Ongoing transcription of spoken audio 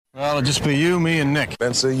Well, it'll just be you, me, and Nick.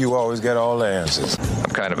 Spencer, you always get all the answers.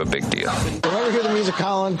 I'm kind of a big deal. Whenever hear the music,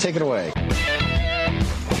 Colin, take it away.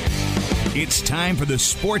 It's time for the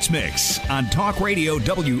Sports Mix on Talk Radio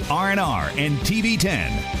WRNR and TV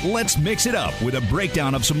 10. Let's mix it up with a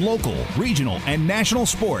breakdown of some local, regional, and national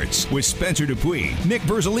sports with Spencer Dupuis, Nick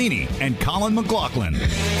Verzolini, and Colin McLaughlin.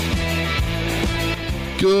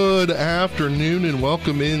 Good afternoon and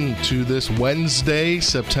welcome into this Wednesday,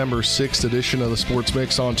 September 6th edition of the Sports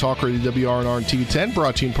Mix on Talk Radio WRNR and TV 10,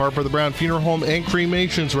 brought to you in part by the Brown Funeral Home and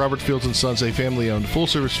Cremations. Robert Fields & Sons, a family-owned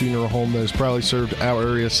full-service funeral home that has proudly served our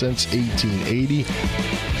area since 1880.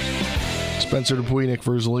 Spencer Dupuis, Nick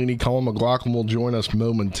Verzolini, Colin McLaughlin will join us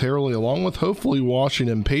momentarily, along with hopefully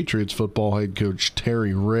Washington Patriots football head coach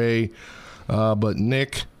Terry Ray. But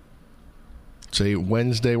Nick, it's a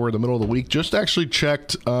Wednesday. We're in the middle of the week. Just actually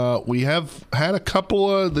checked. We have had a couple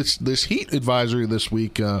of this heat advisory this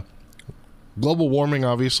week. Global warming,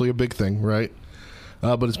 obviously a big thing, right?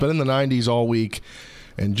 But it's been in the 90s all week.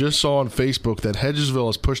 And just saw on Facebook that Hedgesville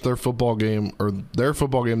has pushed their football game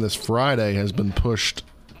this Friday has been pushed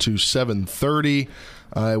to 7:30.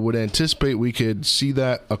 I would anticipate we could see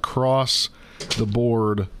that across the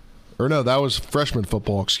board. Or no, that was freshman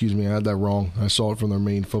football. Excuse me, I had that wrong. I saw it from their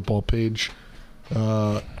main football page.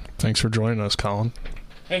 Thanks for joining us, Colin.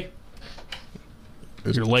 Hey.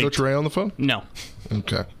 Is You're late. Coach Ray on the phone? No.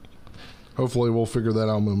 Okay. Hopefully we'll figure that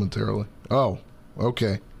out momentarily. Oh,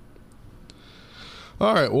 okay.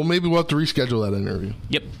 All right. Well, maybe we'll have to reschedule that interview.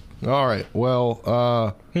 Yep. All right.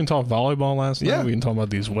 Well, We can talk volleyball last night. Yeah. We can talk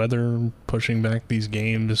about these weather, pushing back these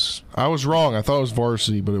games. I was wrong. I thought it was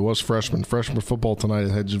varsity, but it was freshman. Freshman football tonight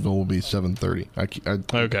at Hedgesville will be 7:30.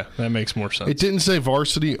 Okay, that makes more sense. It didn't say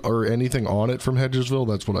varsity or anything on it from Hedgesville.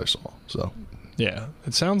 That's what I saw. So Yeah,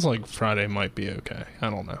 it sounds like Friday might be okay.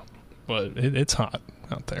 I don't know. But it's hot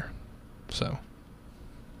out there. So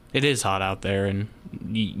It is hot out there, and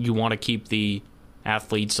you want to keep the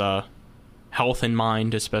athletes' health in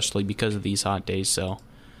mind, especially because of these hot days. So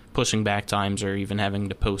pushing back times or even having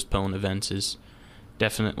to postpone events is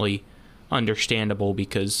definitely understandable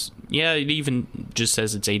because, yeah, it even just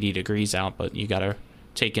says it's 80 degrees out, but you got to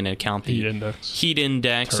take into account the heat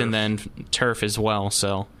index turf. And then turf as well.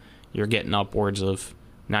 So you're getting upwards of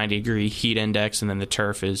 90-degree heat index, and then the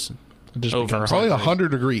turf is over probably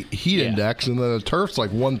 100-degree heat index, and then the turf's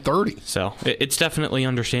like 130. So it's definitely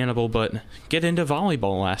understandable, but get into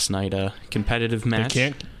volleyball last night, a competitive match. they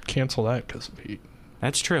can't cancel that because of heat.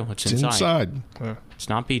 That's true. It's inside. Yeah. It's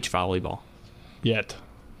not beach volleyball. Yet.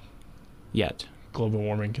 Global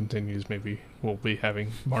warming continues. Maybe we'll be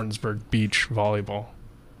having Martinsburg Beach volleyball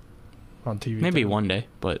on TV. Maybe one day,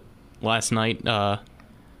 but last night got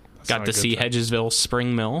to see Hedgesville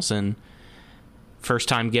Spring Mills, and first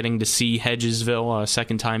time getting to see Hedgesville,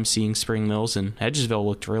 second time seeing Spring Mills, and Hedgesville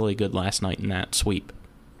looked really good last night in that sweep.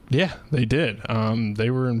 Yeah, they did. They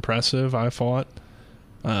were impressive, I thought.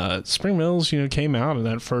 Spring Mills, came out in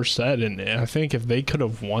that first set, and I think if they could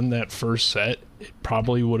have won that first set, it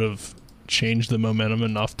probably would have changed the momentum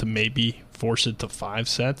enough to maybe force it to 5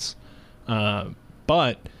 sets.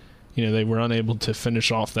 But, they were unable to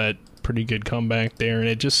finish off that pretty good comeback there, and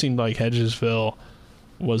it just seemed like Hedgesville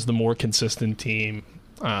was the more consistent team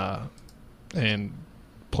and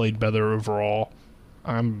played better overall.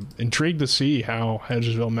 I'm intrigued to see how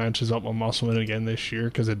Hedgesville matches up with Musselman again this year,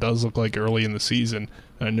 because it does look like early in the season.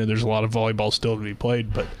 I know there's a lot of volleyball still to be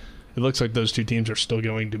played, but it looks like those two teams are still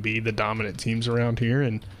going to be the dominant teams around here.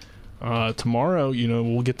 And tomorrow,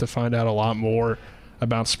 we'll get to find out a lot more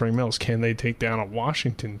about Spring Mills. Can they take down a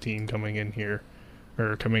Washington team coming in here,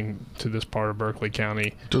 or coming to this part of Berkeley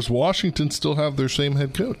County? Does Washington still have their same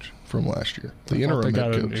head coach from last year? The interim they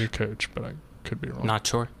got head a coach. new coach, but I could be wrong. Not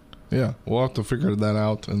sure. Yeah, we'll have to figure that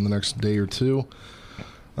out in the next day or two.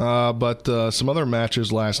 But some other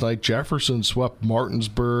matches last night. Jefferson swept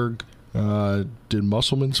Martinsburg. Did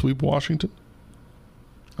Musselman sweep Washington?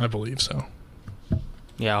 I believe so.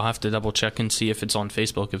 Yeah, I'll have to double check and see if it's on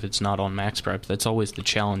Facebook, if it's not on Max Preps. That's always the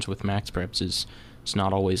challenge with Max Preps, is it's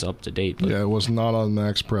not always up to date. But yeah, it was not on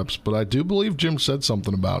Max Preps, but I do believe Jim said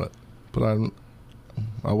something about it. But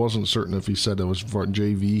I wasn't certain if he said it was for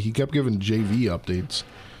JV. He kept giving JV updates,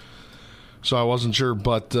 so I wasn't sure.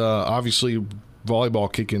 But obviously,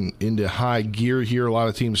 volleyball kicking into high gear here. A lot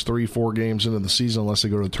of teams 3-4 games into the season, unless they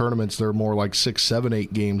go to tournaments. They're more like 6, 7,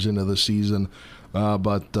 8 games into the season.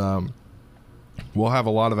 But we'll have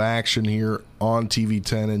a lot of action here on TV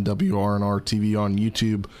 10 and WRNR TV on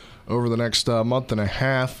YouTube over the next month and a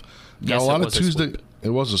half. Yes, a lot it of was a Tuesday. sweep. It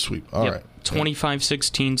was a sweep. All right.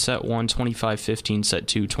 25-16 set 1, 25-15 set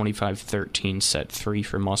 2, 25-13 set 3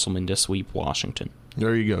 for Musselman to sweep Washington.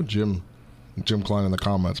 There you go. Jim Jim Klein in the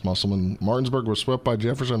comments. Martinsburg was swept by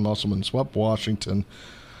Jefferson. Musselman swept Washington.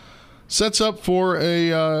 Sets up for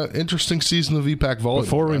a interesting season of EPAC volleyball.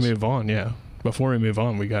 Before we move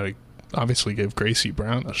on, we got to obviously give Gracie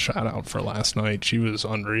Brown a shout out for last night. She was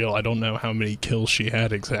unreal. I don't know how many kills she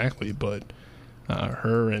had exactly, but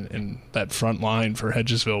her and that front line for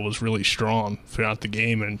Hedgesville was really strong throughout the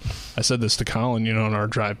game. And I said this to Colin, on our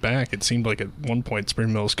drive back. It seemed like at one point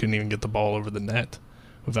Spring Mills couldn't even get the ball over the net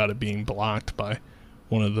without it being blocked by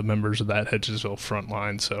one of the members of that Hedgesville front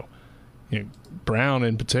line. So, Brown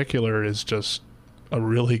in particular is just a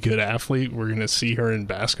really good athlete. We're going to see her in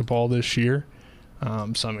basketball this year.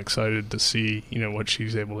 So I'm excited to see, what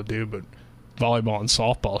she's able to do. But volleyball and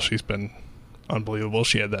softball, she's been unbelievable.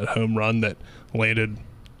 She had that home run that landed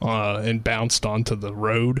and bounced onto the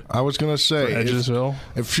road. I was going to say, Hedgesville.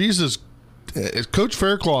 If she's as Coach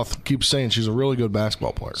Faircloth keeps saying she's a really good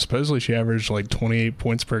basketball player. Supposedly she averaged like 28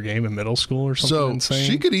 points per game in middle school or something insane.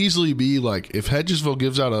 She could easily be like, if Hedgesville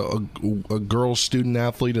gives out a girls student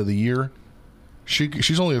athlete of the year,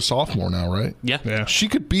 she's only a sophomore now, right? Yeah. She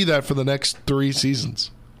could be that for the next 3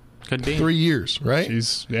 seasons. Could be. 3 years, right?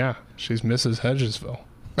 She's Mrs. Hedgesville.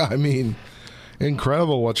 I mean,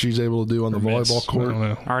 incredible what she's able to do on the volleyball court.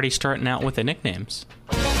 Already starting out with the nicknames.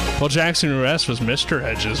 Well, Jackson Ruess was Mr.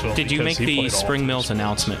 Hedgesville. Did you make the Spring Mills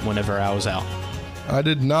announcement whenever I was out? I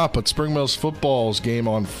did not, but Spring Mills football's game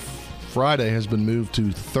on Friday has been moved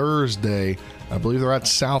to Thursday. I believe they're at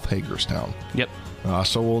South Hagerstown. Yep.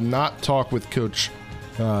 So we'll not talk with Coach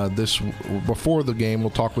before the game.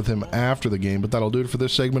 We'll talk with him after the game, but that'll do it for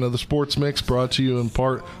this segment of the Sports Mix, brought to you in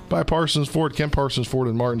part by Parsons Ford. Kent Parsons Ford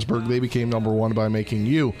in Martinsburg. They became number one by making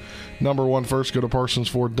you number one first. Go to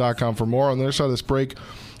ParsonsFord.com for more. On the other side of this break,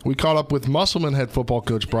 we caught up with Musselman head football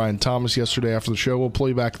coach Brian Thomas yesterday after the show. We'll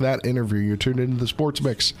play back that interview. You're tuned into the Sports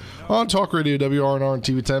Mix on Talk Radio WRNR and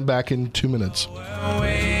TV10. Back in 2 minutes.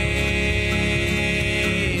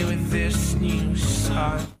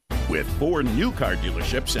 With 4 new car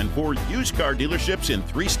dealerships and 4 used car dealerships in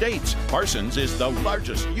 3 states, Parsons is the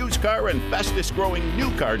largest used car and fastest growing new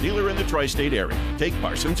car dealer in the tri-state area. Take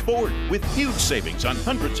Parsons Ford with huge savings on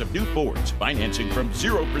hundreds of new Fords, financing from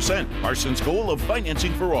 0%, Parsons' goal of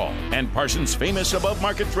financing for all, and Parsons' famous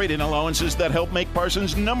above-market trade-in allowances that help make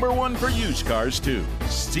Parsons number one for used cars too.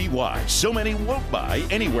 See why so many won't buy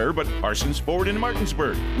anywhere but Parsons Ford in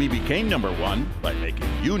Martinsburg. We became number one by making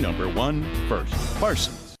you number one first.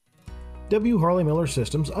 Parsons. W. Harley Miller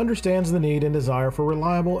Systems understands the need and desire for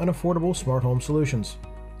reliable and affordable smart home solutions.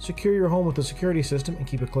 Secure your home with a security system and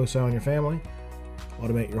keep a close eye on your family.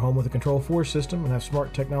 Automate your home with a Control4 system and have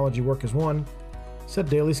smart technology work as one. Set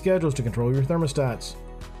daily schedules to control your thermostats.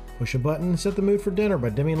 Push a button and set the mood for dinner by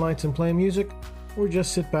dimming lights and playing music, or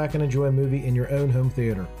just sit back and enjoy a movie in your own home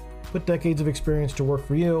theater. Put decades of experience to work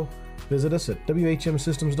for you. Visit us at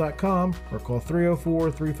WHMsystems.com or call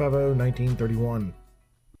 304-350-1931.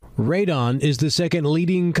 Radon is the second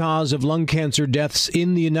leading cause of lung cancer deaths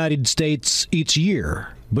in the United States each year.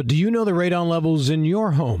 But do you know the radon levels in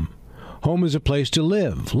your home? Home is a place to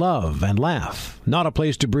live, love, and laugh, not a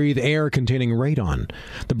place to breathe air containing radon.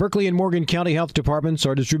 The Berkeley and Morgan County Health Departments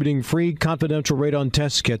are distributing free confidential radon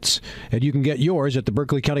test kits, and you can get yours at the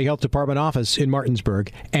Berkeley County Health Department office in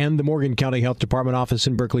Martinsburg and the Morgan County Health Department office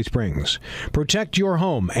in Berkeley Springs. Protect your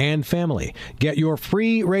home and family. Get your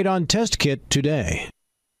free radon test kit today.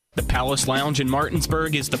 The Palace Lounge in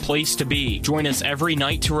Martinsburg is the place to be. Join us every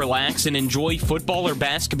night to relax and enjoy football or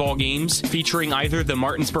basketball games featuring either the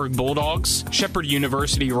Martinsburg Bulldogs, Shepherd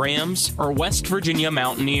University Rams, or West Virginia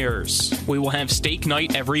Mountaineers. We will have steak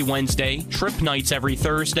night every Wednesday, trip nights every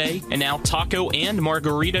Thursday, and now taco and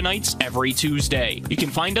margarita nights every Tuesday. You can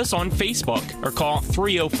find us on Facebook or call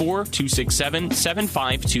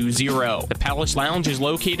 304-267-7520. The Palace Lounge is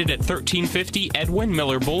located at 1350 Edwin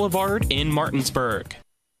Miller Boulevard in Martinsburg.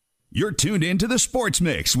 You're tuned in to the Sports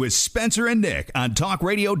Mix with Spencer and Nick on Talk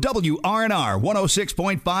Radio WRNR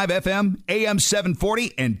 106.5 FM, AM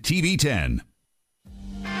 740, and TV 10.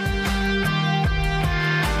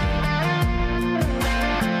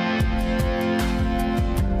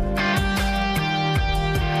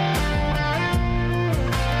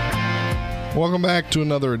 Welcome back to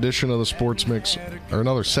another edition of the Sports Mix, or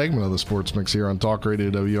another segment of the Sports Mix here on Talk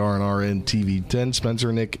Radio WRNR and TV 10.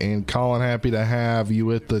 Spencer, Nick, and Colin, happy to have you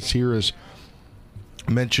with us here. As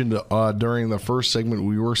mentioned during the first segment,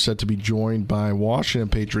 we were set to be joined by Washington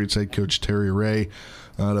Patriots head coach Terry Ray.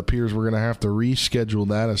 It appears we're going to have to reschedule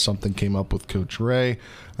that as something came up with Coach Ray.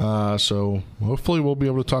 So hopefully we'll be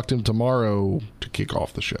able to talk to him tomorrow to kick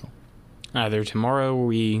off the show. Either tomorrow or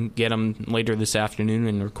we get them later this afternoon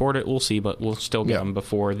and record it. We'll see, but we'll still get them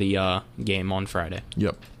before the game on Friday.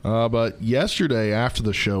 Yep. But yesterday after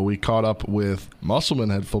the show, we caught up with Musselman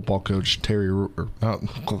head football coach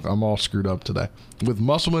I'm all screwed up today. With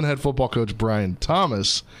Musselman head football coach Brian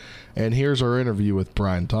Thomas. And here's our interview with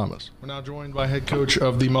Brian Thomas. We're now joined by head coach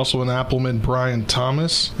of the Musselman Appleman, Brian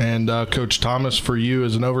Thomas. And Coach Thomas, for you,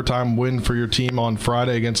 is an overtime win for your team on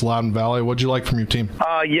Friday against Loudoun Valley. What'd you like from your team?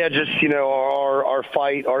 Just our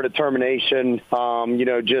fight, our determination.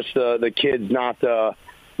 Just the kids not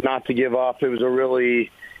to give up. It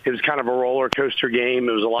was kind of a roller coaster game.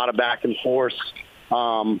 It was a lot of back and forth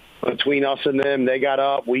between us and them. They got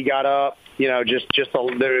up, we got up. It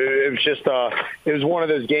was one of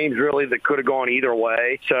those games really that could have gone either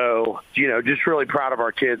way. So, just really proud of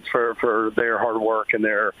our kids for their hard work and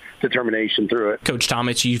their determination through it. Coach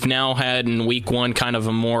Thomas, you've now had in week 1 kind of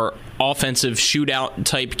a more offensive shootout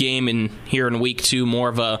type game, and here in week 2 more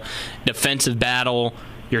of a defensive battle.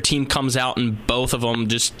 Your team comes out in both of them.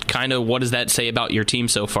 Just kind of what does that say about your team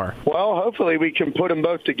so far? Well, hopefully we can put them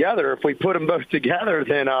both together. If we put them both together,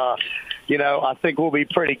 then I think we'll be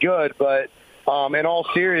pretty good. But in all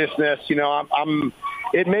seriousness,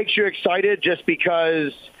 it makes you excited just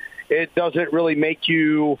because it doesn't really make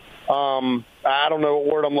you, I don't know what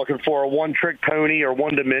word I'm looking for, a one-trick pony or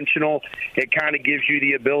one-dimensional. It kind of gives you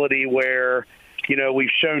the ability where, we've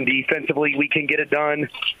shown defensively we can get it done.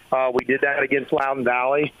 We did that against Loudoun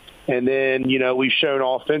Valley. And then, we've shown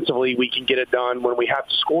offensively we can get it done when we have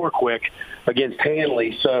to score quick against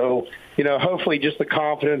Hanley. So, hopefully just the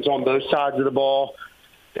confidence on both sides of the ball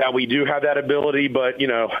that we do have that ability. But,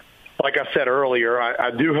 like I said earlier,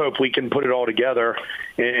 I do hope we can put it all together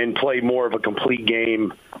and play more of a complete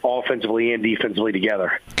game offensively and defensively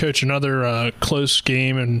together. Coach, another close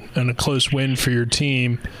game and a close win for your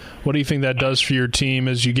team. What do you think that does for your team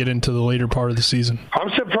as you get into the later part of the season?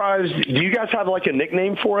 I'm surprised. Do you guys have like a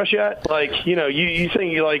nickname for us yet? You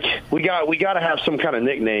think we got to have some kind of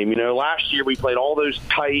nickname. Last year we played all those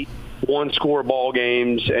tight one-score ball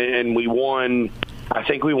games and we won. I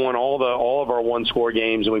think we won all of our one-score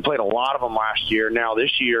games, and we played a lot of them last year. Now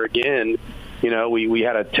this year again, we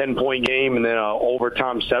had a 10-point game and then an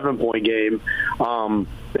overtime 7-point game.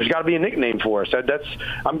 There's got to be a nickname for us.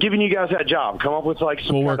 I'm giving you guys that job. Come up with some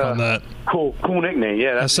we'll work on that. Cool nickname.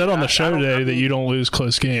 Yeah, I said on the show today that you don't lose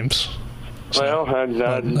close games. So well,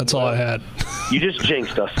 that's all I had. You just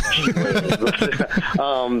jinxed us.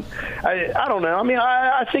 I don't know. I mean,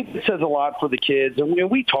 I think it says a lot for the kids, and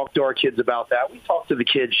we talk to our kids about that. We talk to the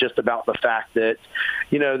kids just about the fact that,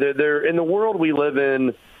 they're in the world we live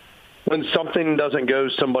in. When something doesn't go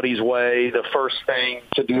somebody's way, the first thing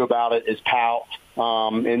to do about it is pout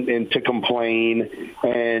and to complain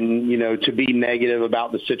and, to be negative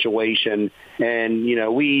about the situation. And,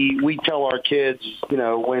 we tell our kids,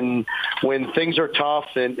 when things are tough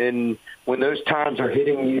and when those times are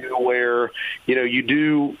hitting you where, you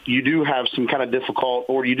do have some kind of difficult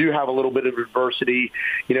or you do have a little bit of adversity,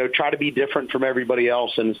 try to be different from everybody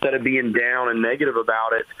else. And instead of being down and negative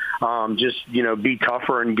about it, just, be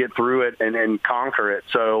tougher and get through it and conquer it.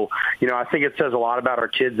 So, I think it says a lot about our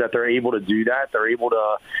kids that they're able to do that. They're able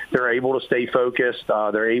to stay focused.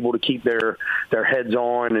 They're able to keep their heads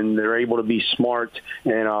on, and they're able to be smart.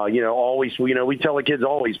 And, always, we tell the kids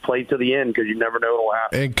always play to the end because you never know what will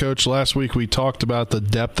happen. And Coach, last week we talked about the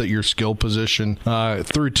depth at your skill position.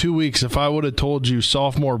 Through 2 weeks, if I would have told you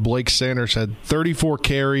sophomore Blake Sanders had 34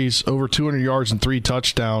 carries, over 200 yards, and 3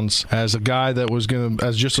 touchdowns as a guy that was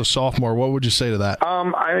as just a sophomore, what would you say to that?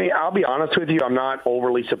 I'll be honest with you. I'm not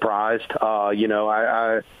overly surprised.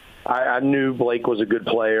 I knew Blake was a good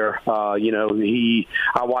player. I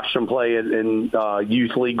watched him play in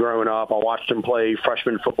youth league growing up. I watched him play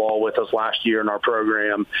freshman football with us last year in our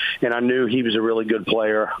program, and I knew he was a really good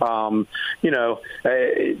player. I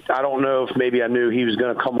don't know if maybe I knew he was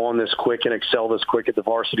going to come on this quick and excel this quick at the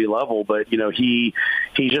varsity level, but he's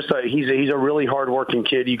a really hardworking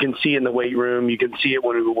kid. You can see it in the weight room. You can see it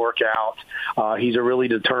when we work out. He's a really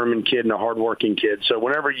determined kid and a hardworking kid. So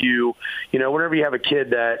whenever you have a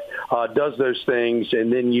kid that does those things,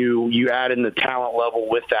 and then you add in the talent level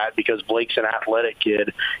with that, because Blake's an athletic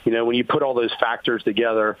kid. When you put all those factors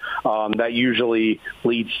together, that usually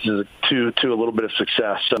leads to a little bit of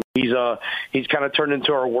success. So he's kind of turned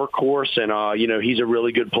into our workhorse, and he's a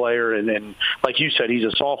really good player. And like you said, he's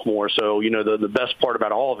a sophomore. So the best part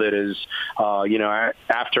about all of it is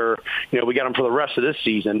after we got him for the rest of this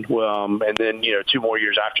season, and then 2 more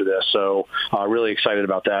years after this. So really excited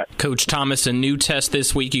about that. Coach Thomas, a new test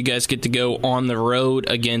this week. You guys get to go on the road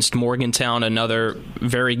against Morgantown, another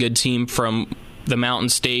very good team from the Mountain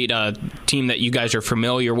State, a team that you guys are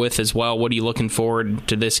familiar with as well. What are you looking forward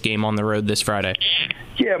to this game on the road this Friday?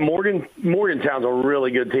 Yeah, Morgantown's a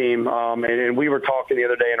really good team, and we were talking the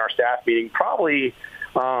other day in our staff meeting. Probably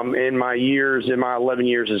in my 11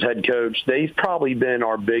 years as head coach, they've probably been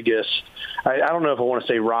our biggest. I don't know if I want to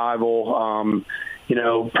say rival.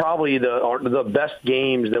 Probably the best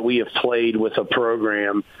games that we have played with a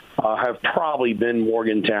program have probably been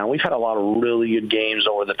Morgantown. We've had a lot of really good games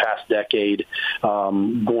over the past decade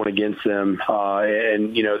going against them.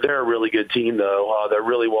 And they're a really good team, though. They're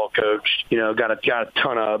really well coached. Got a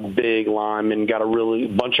ton of big linemen, got a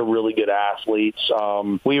bunch of really good athletes.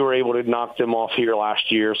 We were able to knock them off here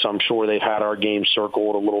last year, so I'm sure they've had our game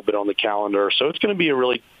circled a little bit on the calendar. So it's going to be a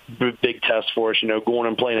really big test for us, going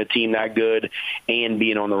and playing a team that good and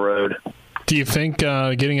being on the road. Do you think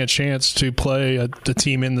getting a chance to play a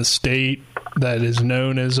team in the state that is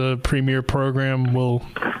known as a premier program will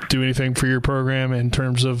do anything for your program in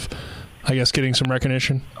terms of, I guess, getting some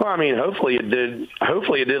recognition? Well, I mean, hopefully it did.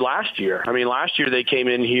 Hopefully it did last year. I mean, last year they came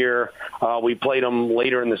in here. We played them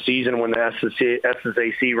later in the season when the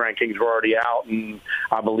SSAC rankings were already out, and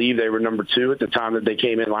I believe they were number 2 at the time that they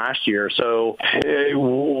came in last year. So I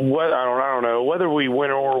don't know whether we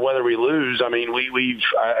win or whether we lose. I mean,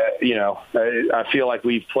 I feel like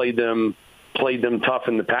we've played them tough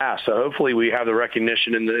in the past. So hopefully we have the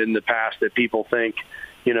recognition in the past that people think,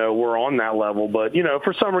 we're on that level. But,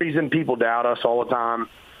 for some reason, people doubt us all the time.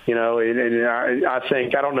 And I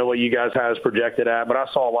think, I don't know what you guys have us projected at, but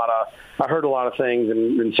I heard a lot of things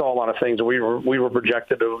and saw a lot of things. And we were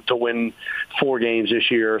projected to win 4 games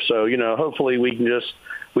this year. So, hopefully we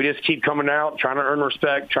just keep coming out, trying to earn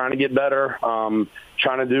respect, trying to get better,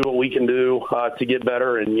 trying to do what we can do to get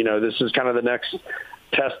better. And, this is kind of the next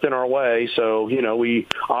test in our way. So, we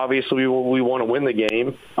obviously we want to win the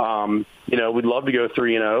game. We'd love to go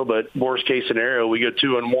 3-0, but worst case scenario, we go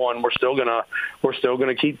 2-1. We're still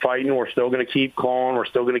gonna keep fighting. We're still gonna keep clawing. We're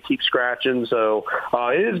still gonna keep scratching. So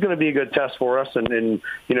it is going to be a good test for us, and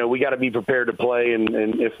we got to be prepared to play.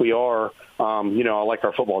 And if we are, I like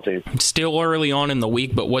our football team. Still early on in the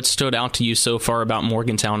week, but what stood out to you so far about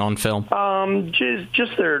Morgantown on film?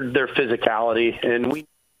 Just their physicality, and we.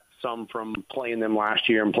 Some from playing them last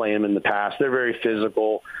year and playing them in the past. They're very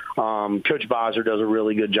physical. Coach Bozzer does a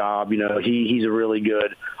really good job. He's a really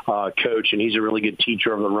good coach, and he's a really good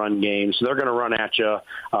teacher of the run game. So they're going to run at you.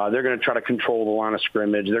 They're going to try to control the line of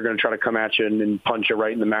scrimmage. They're going to try to come at you and punch you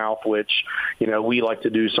right in the mouth, which, we like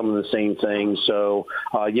to do some of the same things. So,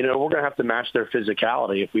 we're going to have to match their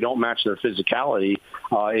physicality. If we don't match their physicality,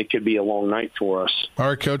 it could be a long night for us. All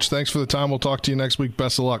right, Coach, thanks for the time. We'll talk to you next week.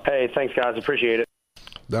 Best of luck. Hey, thanks, guys. Appreciate it.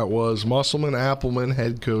 That was Musselman Appleman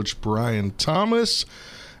head coach Brian Thomas,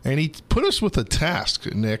 and he put us with a task,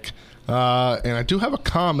 Nick. And I do have a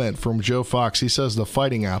comment from Joe Fox. He says the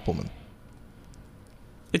Fighting Appleman.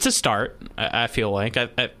 It's a start, I feel like.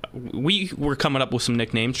 We were coming up with some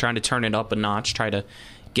nicknames, trying to turn it up a notch, try to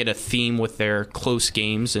get a theme with their close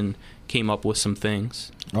games, and came up with some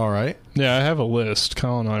things. All right. Yeah, I have a list.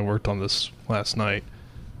 Colin and I worked on this last night.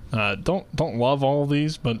 Don't love all of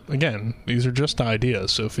these, but again, these are just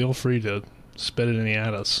ideas, so feel free to spit any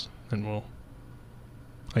at us, and we'll,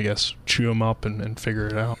 I guess, chew them up and figure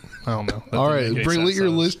it out. I don't know. All right,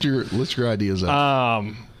 list your ideas up.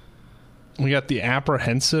 We got the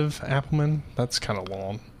apprehensive Appleman. That's kind of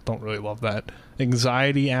long. Don't really love that.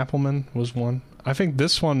 Anxiety Appleman was one. I think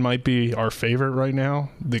this one might be our favorite right now.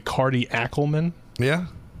 The Cardi Ackelman. Yeah.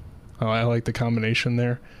 I like the combination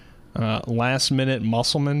there. Last minute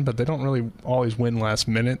Musselman, but they don't really always win last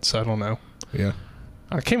minute, so I don't know. Yeah.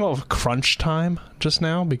 I came up with crunch time just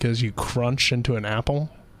now because you crunch into an apple.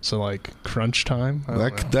 So like crunch time.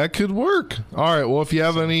 That could work. All right. Well, if you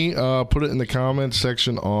have any, put it in the comments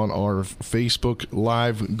section on our Facebook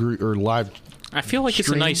live I feel like stream. It's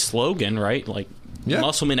a nice slogan, right? Like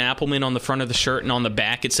Musselman Appleman on the front of the shirt, and on the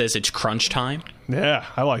back it says it's crunch time. Yeah,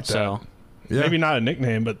 I like that. So, maybe not a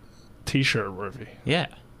nickname, but T-shirt worthy. Yeah.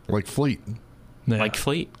 Like Fleet. Yeah. Like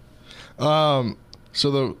Fleet. So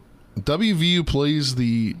the WVU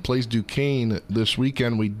plays Duquesne this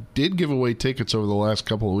weekend. We did give away tickets over the last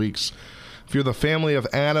couple of weeks. If you're the family of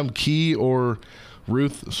Adam Key or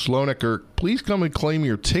Ruth Slonecker, please come and claim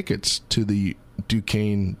your tickets to the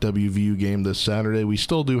Duquesne WVU game this Saturday. We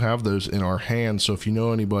still do have those in our hands, so if you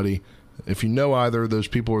know anybody, if you know either of those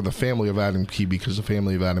people or the family of Adam Key, because the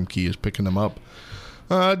family of Adam Key is picking them up,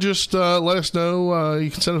 just let us know.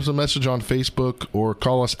 You can send us a message on Facebook or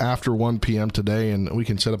call us after 1 p.m. today, and we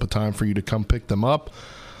can set up a time for you to come pick them up.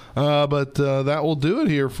 But that will do it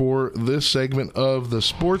here for this segment of the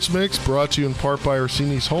Sports Mix, brought to you in part by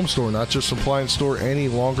Orsini's Home Store, not just appliance store any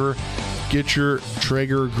longer. get your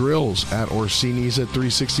Traeger grills at Orsini's at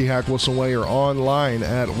 360 Hack Wilson Way or online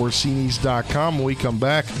at Orsinis.com. When we come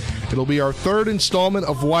back, it'll be our third installment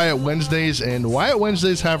of Wyatt Wednesdays, and Wyatt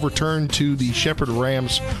Wednesdays have returned to the Shepherd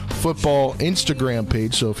Rams football Instagram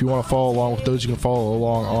page. So if you want to follow along with those, you can follow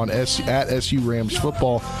along on at SU Rams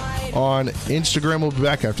football on Instagram. We'll be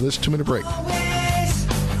back after this 2-minute break.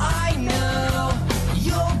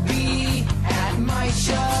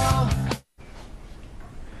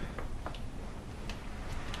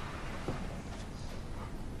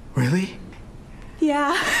 Really?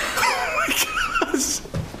 Yeah. Oh my gosh.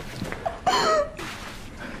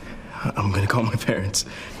 I'm gonna call my parents.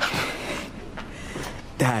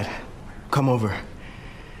 Dad, come over.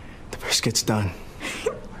 The brisket's done.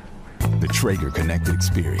 The Traeger Connected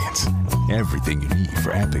Experience. Everything you need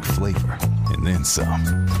for epic flavor, and then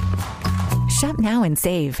some. Shop now and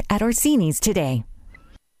save at Orsini's today.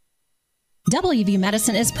 WV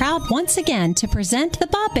Medicine is proud once again to present the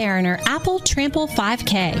Bob Bariner Apple Trample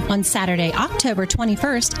 5K on Saturday, October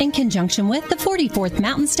 21st in conjunction with the 44th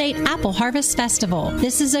Mountain State Apple Harvest Festival.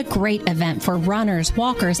 This is a great event for runners,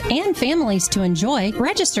 walkers, and families to enjoy.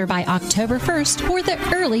 Register by October 1st for the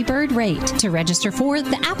early bird rate. To register for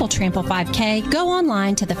the Apple Trample 5K, go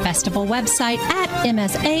online to the festival website at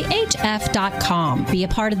msahf.com. Be a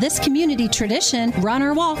part of this community tradition. Run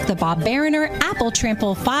or walk the Bob Bariner Apple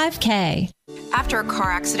Trample 5K. After a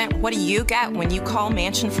car accident, what do you get when you call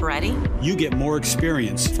Mansion Ferretti? You get more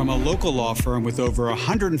experience from a local law firm with over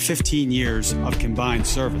 115 years of combined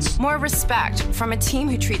service. More respect from a team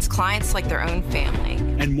who treats clients like their own family.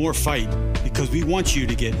 And more fight, because we want you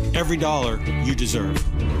to get every dollar you deserve.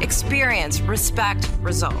 Experience, respect,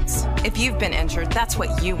 results. If you've been injured, that's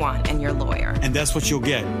what you want in your lawyer. And that's what you'll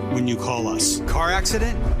get when you call us. Car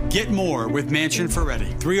accident? Get more with Mansion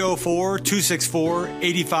Ferretti.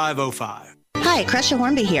 304-264-8505. Hi, Crescia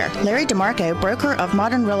Hornby here. Larry DeMarco, broker of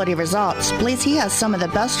Modern Realty Results, believes he has some of the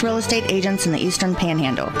best real estate agents in the Eastern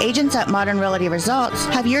Panhandle. Agents at Modern Realty Results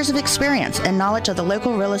have years of experience and knowledge of the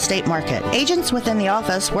local real estate market. Agents within the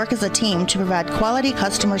office work as a team to provide quality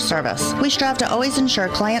customer service. We strive to always ensure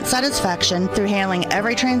client satisfaction through handling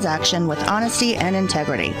every transaction with honesty and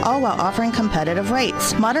integrity, all while offering competitive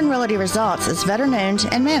rates. Modern Realty Results is veteran-owned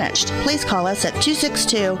and managed. Please call us at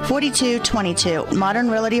 262-4222,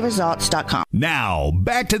 modernrealtyresults.com. Now,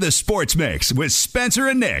 back to the Sports Mix with Spencer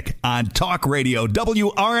and Nick on Talk Radio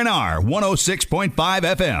WRNR 106.5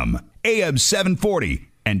 FM, AM 740,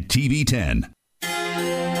 and TV 10.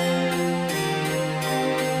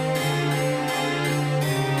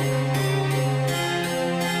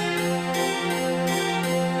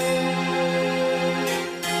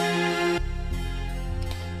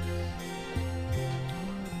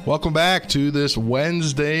 Welcome back to this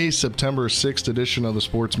Wednesday, September 6th edition of the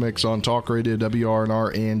Sports Mix on Talk Radio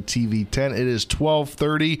WRNR and TV 10. It is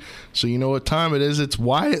 12:30, so you know what time it is. It's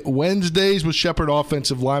Wyatt Wednesdays with Shepherd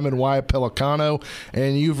offensive lineman Wyatt Pellicano,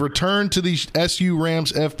 and you've returned to the SU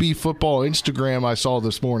Rams FB football Instagram I saw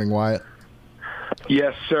this morning, Wyatt.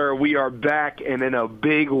 Yes, sir. We are back, and in a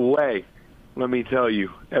big way. Let me tell you,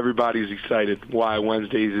 everybody's excited. Wyatt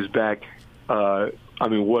Wednesdays is back.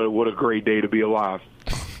 What a great day to be alive.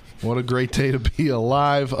 What a great day to be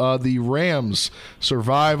alive. The Rams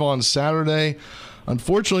survive on Saturday.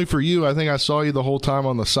 Unfortunately for you, I think I saw you the whole time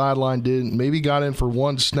on the sideline. Maybe got in for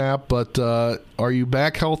one snap, but are you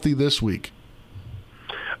back healthy this week?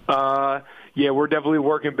 Yeah, we're definitely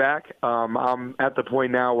working back. I'm at the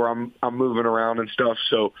point now where I'm moving around and stuff.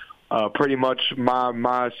 So pretty much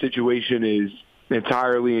my situation is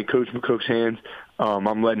entirely in Coach McCook's hands.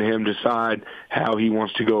 I'm letting him decide how he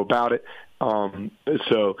wants to go about it.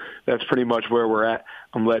 So that's pretty much where we're at.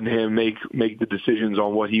 I'm letting him make the decisions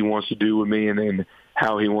on what he wants to do with me and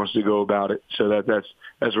how he wants to go about it. So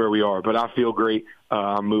that's where we are. But I feel great.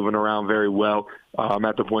 I'm moving around very well. I'm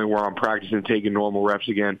at the point where I'm practicing taking normal reps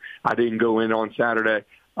again. I didn't go in on Saturday,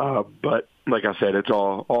 but like I said, it's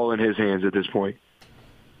all in his hands at this point.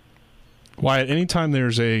 Wyatt, anytime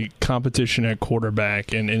there's a competition at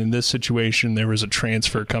quarterback, and in this situation there was a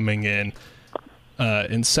transfer coming in,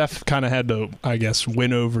 and Seth kind of had to, I guess,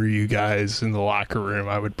 win over you guys in the locker room,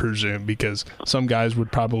 I would presume, because some guys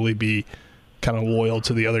would probably be kind of loyal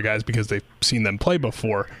to the other guys because they've seen them play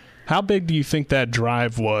before. How big do you think that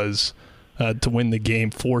drive was to win the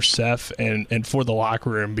game for Seth and for the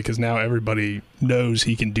locker room, because now everybody knows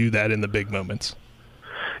he can do that in the big moments?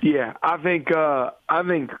 Yeah, I think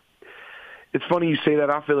it's funny you say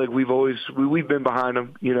that. I feel like we've been behind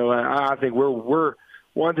him. You know, I think we're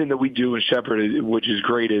one thing that we do in Shepherd, which is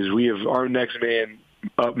great, is we have our next man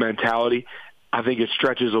up mentality. I think it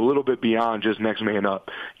stretches a little bit beyond just next man up.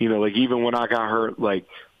 You know, like even when I got hurt, like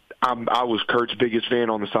I was Kurt's biggest fan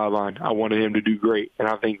on the sideline. I wanted him to do great, and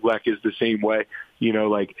I think Leck is the same way. You know,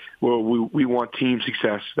 like, well, we want team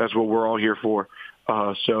success. That's what we're all here for.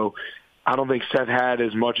 So I don't think Seth had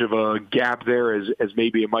as much of a gap there as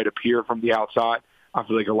maybe it might appear from the outside. I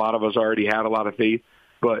feel like a lot of us already had a lot of faith.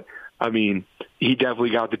 But, I mean, he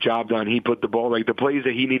definitely got the job done. He put the ball, like the plays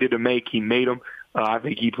that he needed to make, he made them. I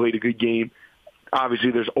think he played a good game.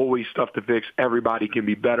 Obviously, there's always stuff to fix. Everybody can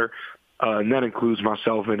be better, and that includes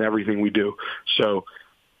myself and everything we do. So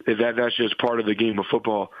that's just part of the game of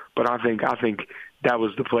football. But I think that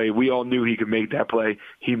was the play. We all knew he could make that play.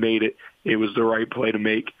 He made it. It was the right play to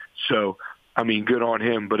make. So, I mean, good on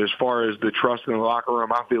him. But as far as the trust in the locker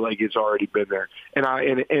room, I feel like it's already been there. And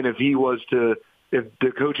if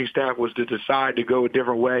the coaching staff was to decide to go a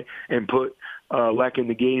different way and put Leck in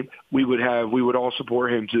the game, we would all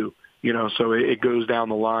support him too. You know, so it goes down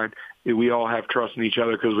the line. We all have trust in each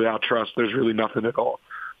other, because without trust, there's really nothing at all.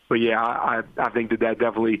 But yeah, I think that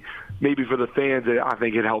definitely, maybe for the fans, I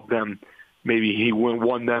think it helped them. Maybe he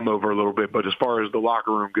won them over a little bit. But as far as the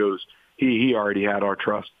locker room goes, he already had our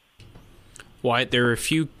trust. Wyatt, there are a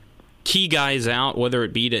few key guys out, whether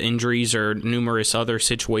it be to injuries or numerous other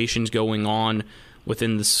situations going on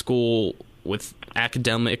within the school with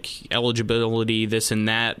academic eligibility, this and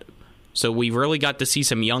that. So we really got to see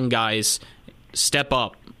some young guys step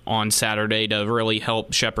up on Saturday to really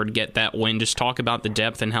help Shepherd get that win. Just talk about the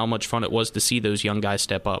depth and how much fun it was to see those young guys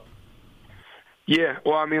step up. Yeah,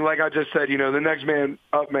 well, I mean, like I just said, you know, the next man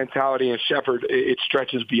up mentality in Shepherd, it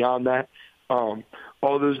stretches beyond that. All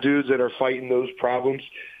those dudes that are fighting those problems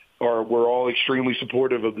we're all extremely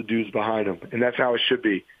supportive of the dudes behind them, and that's how it should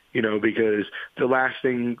be, you know, because the last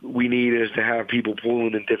thing we need is to have people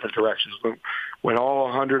pulling in different directions. When all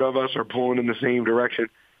 100 of us are pulling in the same direction,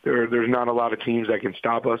 there's not a lot of teams that can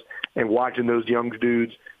stop us. And watching those young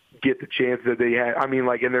dudes get the chance that they had, I mean,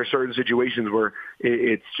 like, and there's certain situations where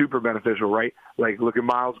it's super beneficial, right? Like, look at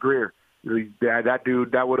Miles Greer. That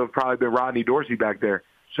dude, that would have probably been Rodney Dorsey back there.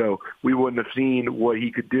 So we wouldn't have seen what he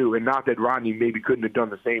could do. And not that Rodney maybe couldn't have done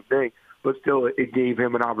the same thing, but still it gave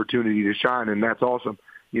him an opportunity to shine, and that's awesome.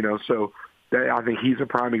 You know, so I think he's a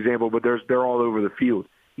prime example, but they're all over the field.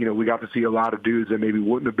 You know, we got to see a lot of dudes that maybe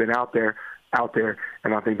wouldn't have been out there,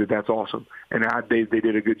 and I think that's awesome. And they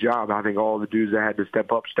did a good job. I think all the dudes that had to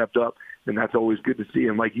step up, stepped up, and that's always good to see.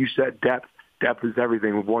 And like you said, depth is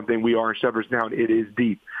everything. With one thing we are in Shepherdstown, it is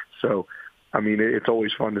deep. So, I mean, it's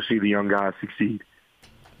always fun to see the young guys succeed.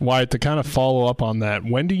 Wyatt, to kind of follow up on that,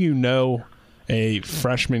 when do you know a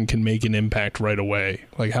freshman can make an impact right away?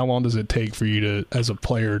 Like, how long does it take for you to, as a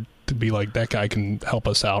player, to be like, that guy can help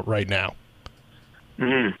us out right now?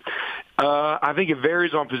 Mm-hmm. I think it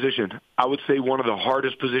varies on position. I would say one of the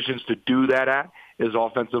hardest positions to do that at is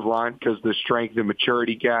offensive line, because the strength and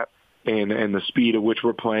maturity gap and the speed at which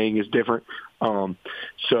we're playing is different.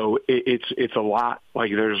 So it's a lot. Like,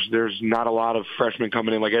 there's not a lot of freshmen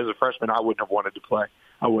coming in. Like, as a freshman, I wouldn't have wanted to play.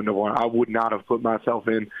 I would not have put myself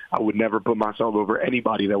in. I would never put myself over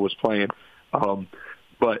anybody that was playing.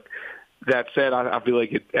 But that said, I feel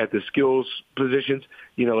like at the skills positions,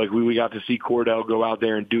 you know, like we got to see Cordell go out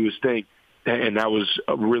there and do his thing, and that was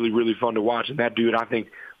really, really fun to watch. And that dude, I think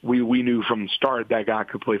we knew from the start that guy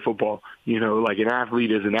could play football. You know, like, an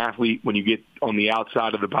athlete is an athlete when you get on the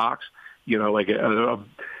outside of the box. You know, like the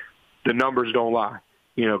numbers don't lie.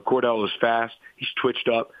 You know, Cordell is fast. He's twitched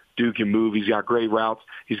up. Dude can move. He's got great routes.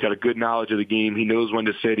 He's got a good knowledge of the game. He knows when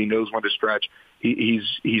to sit. He knows when to stretch. He's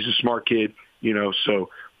a smart kid, you know, so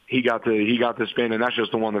he got the spin, and that's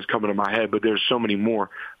just the one that's coming to my head, but there's so many more.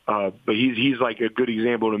 But he's like a good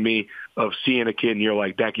example to me of seeing a kid and you're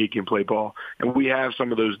like, that kid can play ball. And we have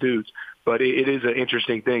some of those dudes. But it is an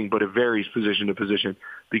interesting thing, but it varies position to position,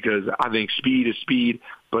 because I think speed is speed,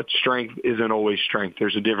 but strength isn't always strength.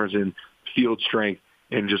 There's a difference in field strength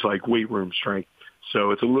and just like weight room strength.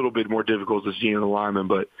 So it's a little bit more difficult to see in the lineman,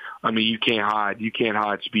 but I mean, you can't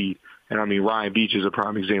hide speed. And I mean, Ryan Beach is a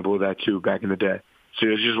prime example of that too back in the day. So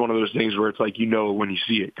it's just one of those things where it's like, you know, when you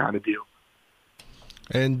see it kind of deal.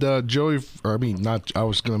 And Joey, or I mean, not, I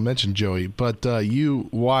was going to mention Joey, but you,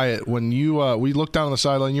 Wyatt, when we looked down on the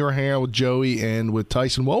sideline, you were hanging out with Joey and with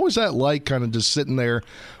Tyson. What was that like, kind of just sitting there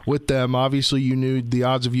with them? Obviously, you knew the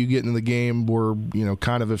odds of you getting in the game were, you know,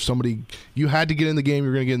 kind of, if you had to get in the game,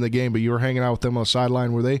 you're going to get in the game, but you were hanging out with them on the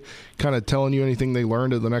sideline. Were they kind of telling you anything they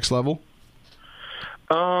learned at the next level?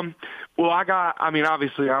 Well,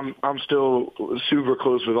 obviously, I'm still super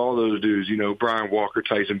close with all those dudes, you know, Brian Walker,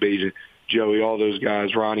 Tyson Bajan, Joey, all those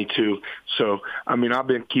guys, Ronnie too. So, I mean, I've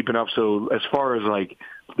been keeping up. So as far as like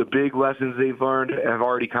the big lessons they've learned have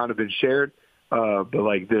already kind of been shared. But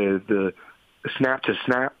like the snap to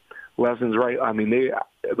snap lessons, right? I mean,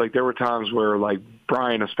 like there were times where like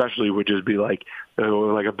Brian especially would just be like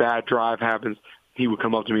a bad drive happens. He would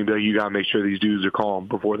come up to me and be like, you got to make sure these dudes are calm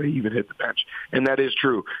before they even hit the bench. And that is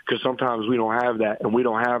true because sometimes we don't have that, and we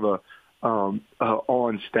don't have a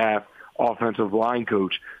on-staff offensive line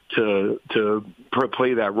coach to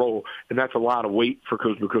play that role. And that's a lot of weight for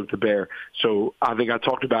Coach McCook to bear. So I think I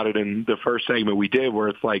talked about it in the first segment we did where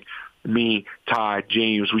it's like me, Ty,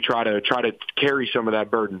 James, we try to carry some of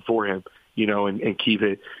that burden for him, and keep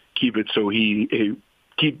it so he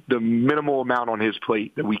keep the minimal amount on his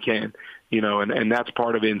plate that we can. And that's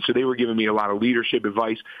part of it. And so they were giving me a lot of leadership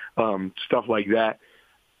advice, stuff like that.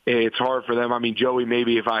 It's hard for them. I mean, Joey,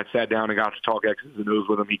 maybe if I had sat down and got to talk X's and O's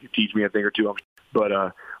with him, he could teach me a thing or two. But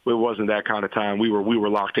it wasn't that kind of time. We were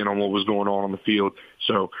locked in on what was going on the field.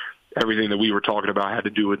 So everything that we were talking about had to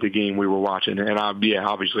do with the game we were watching. And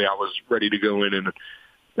obviously I was ready to go in and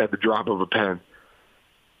at the drop of a pen.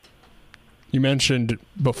 You mentioned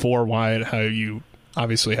before, Wyatt, how you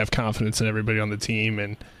obviously have confidence in everybody on the team,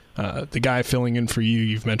 and the guy filling in for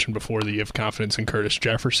you've mentioned before that you have confidence in Curtis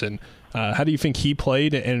Jefferson. How do you think he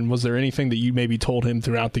played, and was there anything that you maybe told him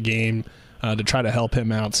throughout the game to try to help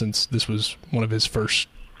him out since this was one of his first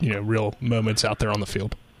real moments out there on the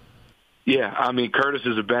field? Yeah, I mean, Curtis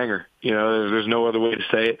is a banger. There's no other way to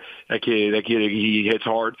say it. That kid, he hits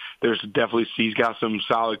hard. He's got some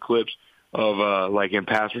solid clips of like in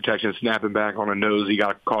pass protection, snapping back on a nose. He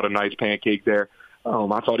caught a nice pancake there.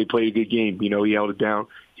 I thought he played a good game. He held it down.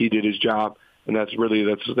 He did his job, and that's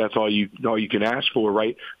all you can ask for,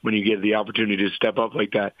 right? When you get the opportunity to step up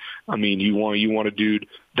like that. I mean, you want a dude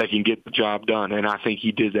that can get the job done, and I think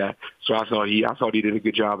he did that. So I thought he did a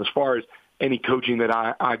good job. As far as any coaching that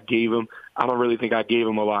I gave him, I don't really think I gave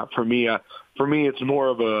him a lot. For me, it's I'm more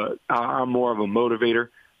of a motivator.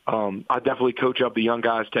 I definitely coach up the young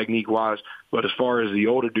guys technique-wise, but as far as the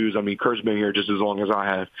older dudes, I mean, Kurt's been here just as long as I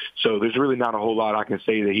have. So there's really not a whole lot I can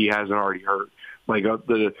say that he hasn't already heard. Like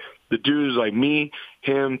the dudes like me,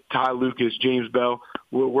 him, Ty Lucas, James Bell,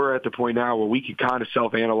 we're at the point now where we can kind of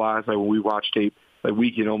self-analyze. Like when we watch tape, like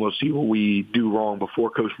we can almost see what we do wrong before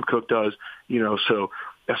Coach McCook does. So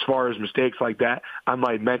as far as mistakes like that, I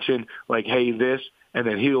might mention like, hey, this, and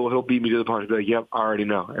then he'll beat me to the punch. Be like, yep, I already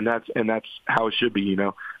know, and that's how it should be,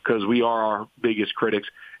 because we are our biggest critics,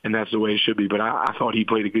 and that's the way it should be. But I thought he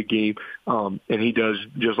played a good game, and he does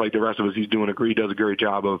just like the rest of us. He does a great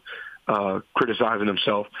job of criticizing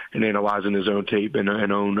himself and analyzing his own tape and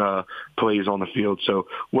own plays on the field. So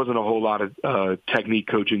wasn't a whole lot of technique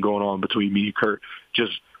coaching going on between me and Kurt.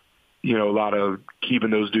 Just a lot of keeping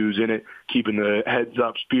those dudes in it, keeping the heads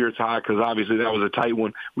up, spirits high, because obviously that was a tight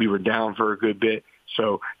one. We were down for a good bit.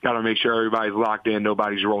 So got to make sure everybody's locked in,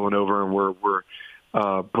 nobody's rolling over, and we're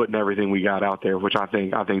putting everything we got out there, which I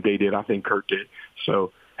think they did. I think Kurt did.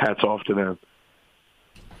 So hats off to them.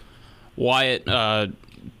 Wyatt,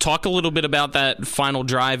 talk a little bit about that final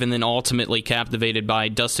drive and then ultimately captivated by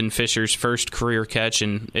Dustin Fisher's first career catch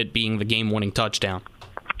and it being the game-winning touchdown.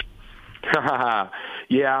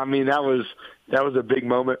 Yeah, I mean, that was a big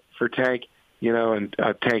moment for Tank. And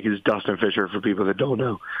Tank is Dustin Fisher for people that don't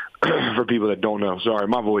know. Sorry,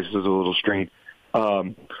 my voice is a little strained.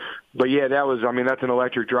 But yeah, that's an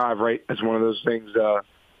electric drive, right? That's one of those things,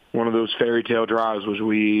 one of those fairy tale drives which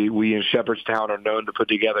we in Shepherdstown are known to put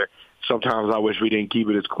together. Sometimes I wish we didn't keep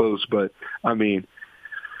it as close, but I mean,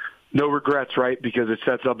 no regrets, right? Because it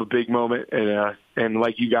sets up a big moment, and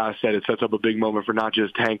like you guys said, it sets up a big moment for not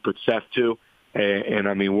just Tank but Seth too. And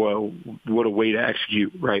I mean, what a way to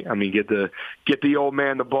execute, right? I mean, get the old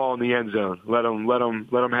man the ball in the end zone. Let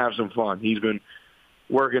him have some fun. He's been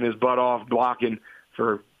working his butt off blocking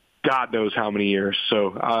for God knows how many years.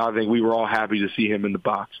 So I think we were all happy to see him in the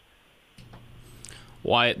box.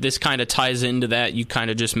 Wyatt, this kind of ties into that. You kind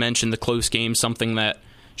of just mentioned the close game, something that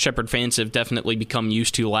Shepherd fans have definitely become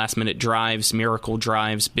used to, last-minute drives, miracle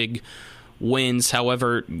drives, big wins.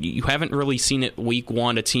 However, you haven't really seen it week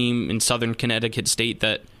one, a team in Southern Connecticut State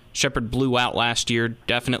that Shepherd blew out last year.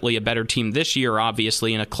 Definitely a better team this year,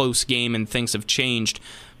 obviously, in a close game, and things have changed.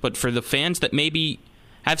 But for the fans that maybe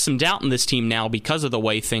have some doubt in this team now because of the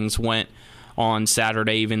way things went on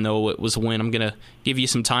Saturday, even though it was a win, I'm going to give you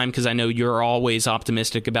some time because I know you're always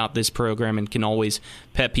optimistic about this program and can always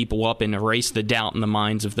pep people up and erase the doubt in the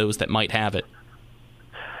minds of those that might have it.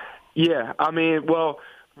 Yeah, I mean, well,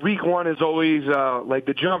 week one is always like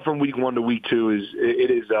the jump from week one to week two is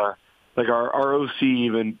like our OC,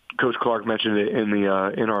 even Coach Clark mentioned it in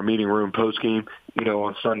our meeting room post game,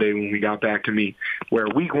 on Sunday when we got back to me, where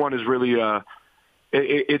week one is really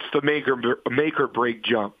it's the make or break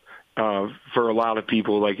jump for a lot of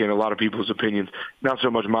people, like in a lot of people's opinions. Not so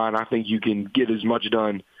much mine. I think you can get as much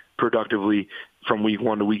done productively from week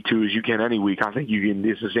 1 to week 2 as you can any week. I think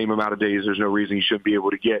it's the same amount of days. There's no reason you shouldn't be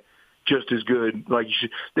able to get just as good. Like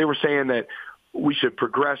they were saying that we should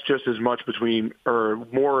progress just as much between or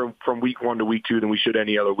more from week 1 to week 2 than we should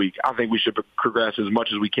any other week. I think we should progress as much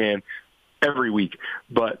as we can every week.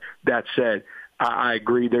 But that said, I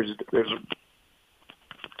agree. There's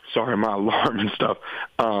sorry, my alarm and stuff.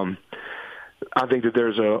 I think that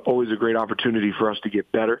there's always a great opportunity for us to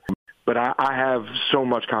get better. But I have so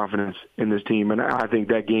much confidence in this team, and I think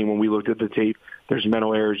that game when we looked at the tape, there's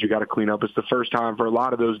mental errors you got to clean up. It's the first time for a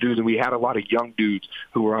lot of those dudes, and we had a lot of young dudes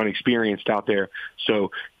who were unexperienced out there. So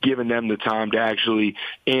giving them the time to actually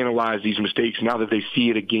analyze these mistakes now that they see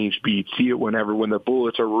it at game speed, see it when the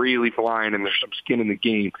bullets are really flying and there's some skin in the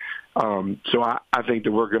game. So I think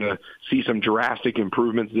that we're going to see some drastic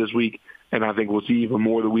improvements this week, and I think we'll see even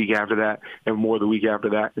more the week after that and more the week after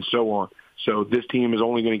that and so on. So this team is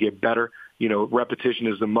only going to get better. You know, repetition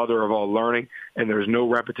is the mother of all learning, and there's no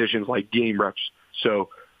repetitions like game reps. So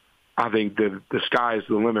I think the sky is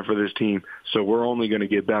the limit for this team. So we're only going to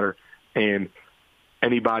get better. And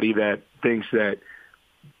anybody that thinks that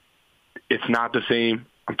it's not the same,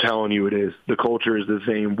 I'm telling you it is. The culture is the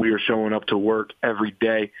same. We are showing up to work every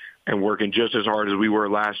day and working just as hard as we were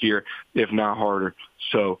last year, if not harder.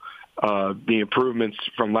 So the improvements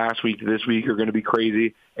from last week to this week are going to be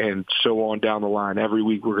crazy, and so on down the line. Every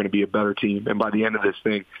week we're going to be a better team, and by the end of this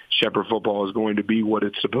thing, Shepherd football is going to be what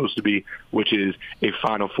it's supposed to be, which is a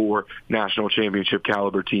Final Four national championship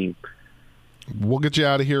caliber team. We'll get you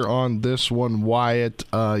out of here on this one, Wyatt.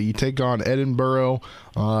 You take on Edinboro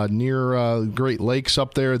near Great Lakes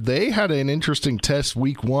up there. They had an interesting test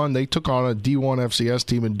week 1. They took on a D1 FCS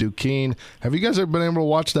team in Duquesne. Have you guys ever been able to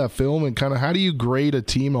watch that film, and kind of how do you grade a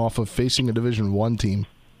team off of facing a Division I team?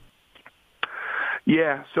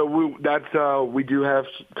 Yeah, so we do have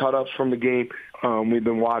cut-ups from the game. We've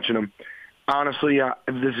been watching them. Honestly,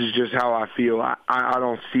 this is just how I feel. I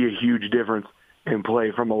don't see a huge difference in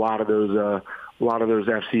play from a lot of those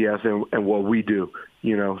FCS and what we do,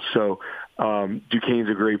 you know. So Duquesne's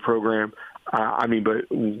a great program. But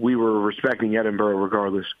we were respecting Edinboro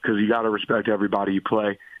regardless, because you got to respect everybody you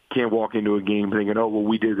play. Can't walk into a game thinking, oh, well,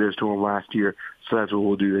 we did this to them last year, so that's what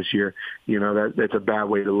we'll do this year. You know, that's a bad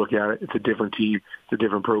way to look at it. It's a different team. It's a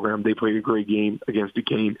different program. They played a great game against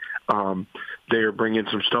Duquesne. They're bringing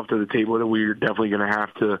some stuff to the table that we're definitely going to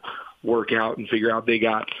have to work out and figure out. They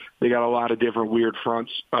got a lot of different weird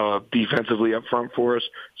fronts defensively up front for us,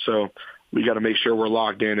 so we got to make sure we're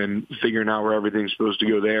locked in and figuring out where everything's supposed to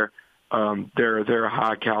go there. They're a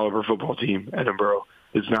high caliber football team, Edinboro.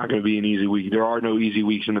 It's not going to be an easy week. There are no easy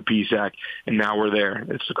weeks in the PSAC, and now we're there.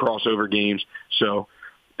 It's the crossover games, so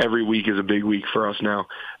every week is a big week for us now,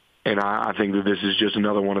 and I think that this is just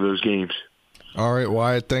another one of those games. All right,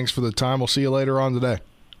 Wyatt, thanks for the time. We'll see you later on today.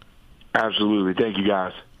 Absolutely. Thank you,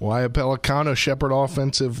 guys. Wyatt Pellicano, Shepherd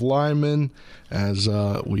offensive lineman, as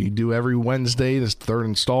we do every Wednesday, this third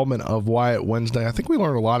installment of Wyatt Wednesday. I think we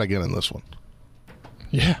learned a lot again in this one.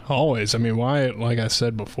 Yeah, always. I mean, Wyatt, like I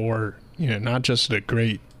said before, not just a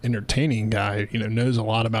great entertaining guy, knows a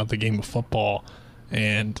lot about the game of football,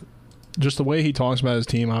 and just the way he talks about his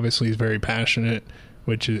team, obviously he's very passionate,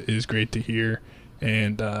 which is great to hear,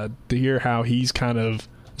 and to hear how he's kind of,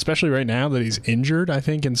 especially right now that he's injured, I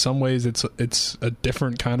think in some ways it's a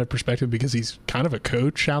different kind of perspective, because he's kind of a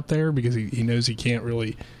coach out there, because he knows he can't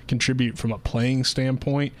really contribute from a playing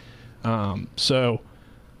standpoint. So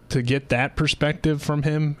to get that perspective from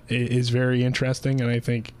him is very interesting, and I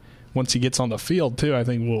think once he gets on the field too, I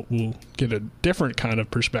think we'll get a different kind of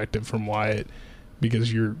perspective from Wyatt,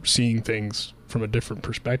 because you're seeing things from a different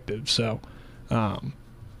perspective. So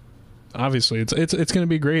obviously it's going to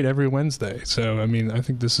be great every Wednesday. So I mean, I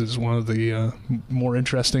think this is one of the more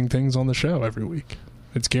interesting things on the show every week.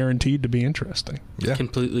 It's guaranteed to be interesting. Yeah,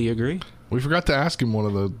 completely agree. We forgot to ask him one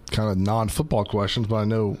of the kind of non-football questions, but I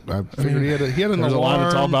figured he had an alarm. There's a lot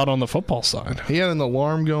to talk about on the football side. He had an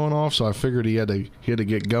alarm going off, so I figured he had to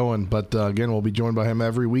get going. But again, we'll be joined by him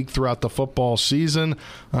every week throughout the football season.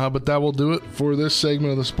 But that will do it for this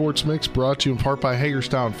segment of the Sports Mix, brought to you in part by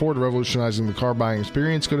Hagerstown Ford, revolutionizing the car buying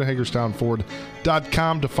experience. Go to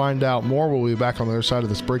HagerstownFord.com to find out more. We'll be back on the other side of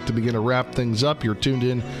this break to begin to wrap things up. You're tuned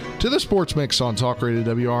in to the Sports Mix on Talk Radio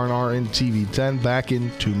WRNR and TV10. Back in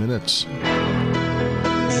 2 minutes.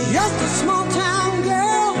 Just a small town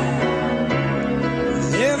girl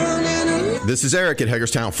living in a... This is Eric at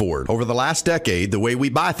Hagerstown Ford. Over the last decade, the way we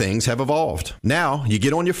buy things have evolved. Now, you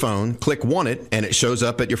get on your phone, click Want It, and it shows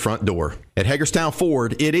up at your front door. At Hagerstown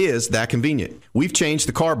Ford, it is that convenient. We've changed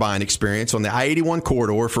the car buying experience on the I-81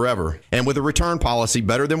 corridor forever. And with a return policy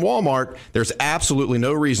better than Walmart, there's absolutely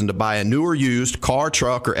no reason to buy a new or used car,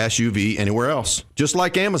 truck, or SUV anywhere else. Just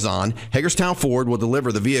like Amazon, Hagerstown Ford will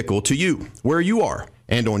deliver the vehicle to you, where you are,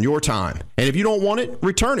 and on your time. And if you don't want it,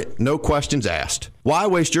 return it. No questions asked. Why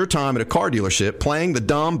waste your time at a car dealership playing the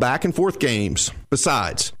dumb back and forth games?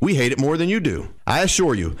 Besides, we hate it more than you do. I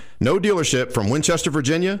assure you, no dealership from Winchester,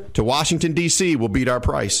 Virginia to Washington, D.C. will beat our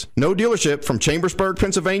price. No dealership from Chambersburg,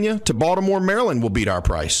 Pennsylvania to Baltimore, Maryland will beat our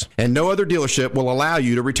price. And no other dealership will allow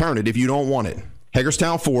you to return it if you don't want it.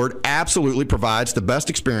 Hagerstown Ford absolutely provides the best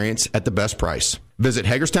experience at the best price. Visit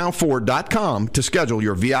HagerstownFord.com to schedule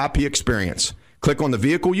your VIP experience. Click on the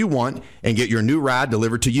vehicle you want and get your new ride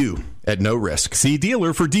delivered to you at no risk. See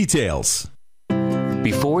dealer for details.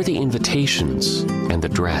 Before the invitations and the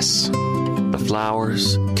dress, the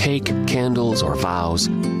flowers, cake, candles, or vows,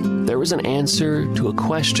 there was an answer to a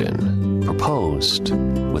question proposed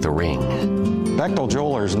with a ring. Bechtel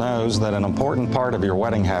Jewelers knows that an important part of your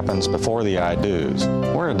wedding happens before the I-dos.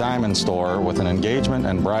 We're a diamond store with an engagement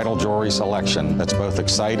and bridal jewelry selection that's both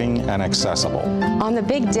exciting and accessible. On the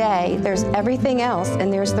big day, there's everything else,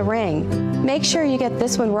 and there's the ring. Make sure you get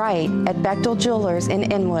this one right at Bechtel Jewelers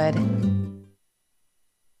in Inwood.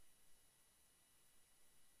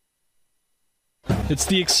 It's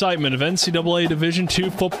the excitement of NCAA Division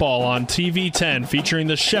II football on TV 10 featuring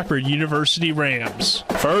the Shepherd University Rams.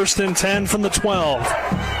 1st and 10 from the 12.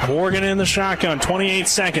 Morgan in the shotgun, 28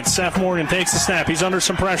 seconds. Seth Morgan takes the snap. He's under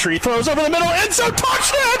some pressure. He throws over the middle. End zone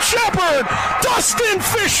touchdown, Shepherd! Dustin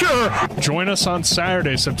Fisher! Join us on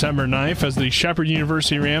Saturday, September 9th as the Shepherd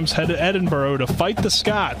University Rams head to Edinburgh to fight the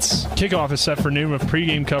Scots. Kickoff is set for noon with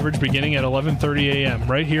pregame coverage beginning at 11:30 a.m.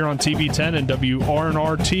 right here on TV 10 and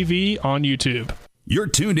WRNR TV on YouTube. You're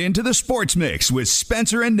tuned in to the Sports Mix with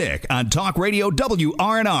Spencer and Nick on Talk Radio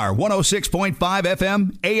WRNR 106.5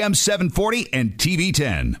 FM, AM 740, and TV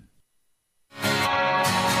 10.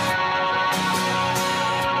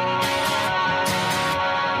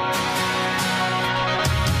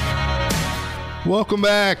 Welcome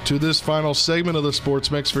back to this final segment of the Sports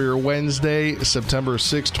Mix for your Wednesday, September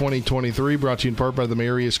 6, 2023. Brought to you in part by the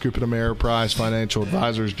Marius Group and Ameriprise Financial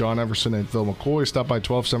Advisors, John Everson and Phil McCoy. Stop by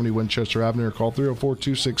 1270 Winchester Avenue or call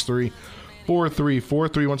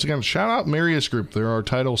 304-263-4343. Once again, shout out Marius Group. They're our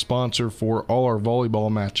title sponsor for all our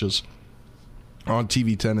volleyball matches on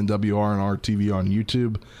TV 10 and WRNR TV on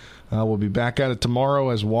YouTube. We'll be back at it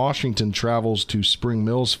tomorrow as Washington travels to Spring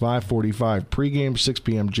Mills, 5:45 pregame, 6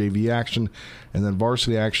 p.m. JV action, and then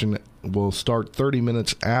varsity action will start 30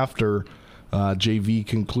 minutes after JV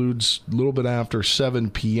concludes, a little bit after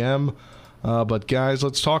 7 p.m. But, guys,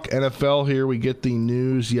 let's talk NFL here. We get the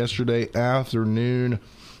news yesterday afternoon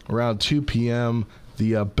around 2 p.m.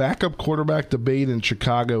 The backup quarterback debate in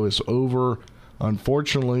Chicago is over.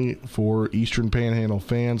 Unfortunately for Eastern Panhandle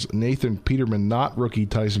fans, Nathan Peterman, not rookie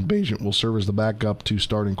Tyson Bagent, will serve as the backup to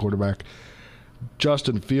starting quarterback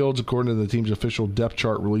Justin Fields, according to the team's official depth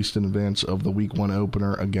chart released in advance of the Week 1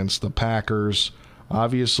 opener against the Packers.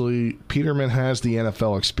 Obviously, Peterman has the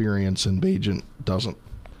NFL experience and Bagent doesn't.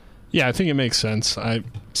 Yeah, I think it makes sense. I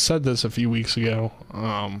said this a few weeks ago,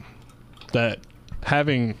 that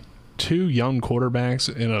having two young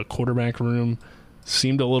quarterbacks in a quarterback room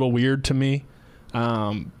seemed a little weird to me.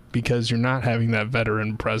 Because you're not having that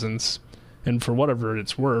veteran presence. And for whatever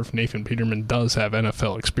it's worth, Nathan Peterman does have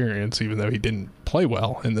NFL experience, even though he didn't play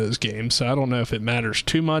well in those games. So I don't know if it matters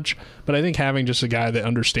too much, but I think having just a guy that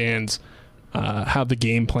understands how the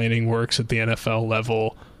game planning works at the NFL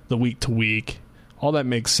level, the week to week, all that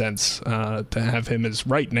makes sense to have him as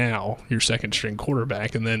right now your second string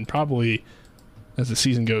quarterback. And then probably as the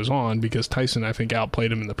season goes on, because Tyson, I think,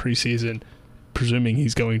 outplayed him in the preseason, presuming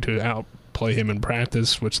he's going to outplay him in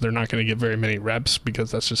practice, which they're not going to get very many reps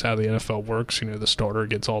because that's just how the NFL works. You know, the starter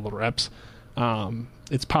gets all the reps.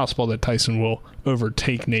 It's possible that Tyson will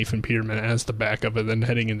overtake Nathan Peterman as the backup, and then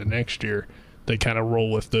heading into next year, they kind of roll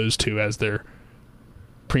with those two as their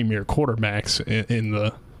premier quarterbacks in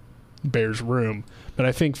the Bears room. But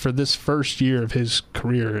I think for this first year of his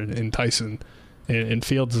career in Tyson, and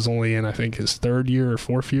Fields is only in, I think, his third year or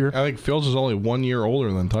fourth year. I think Fields is only 1 year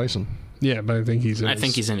older than Tyson. Yeah, but I think he's in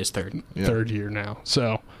his third year now.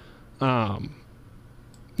 So,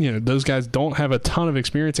 those guys don't have a ton of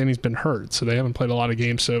experience, and he's been hurt, so they haven't played a lot of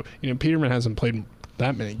games. So, Peterman hasn't played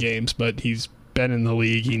that many games, but he's been in the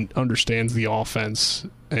league. He understands the offense,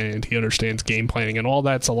 and he understands game planning, and all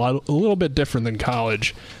that's a little bit different than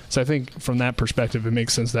college. So I think from that perspective, it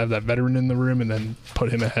makes sense to have that veteran in the room and then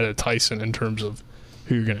put him ahead of Tyson in terms of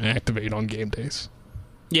who you're going to activate on game days.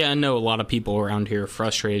 Yeah, I know a lot of people around here are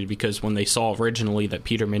frustrated because when they saw originally that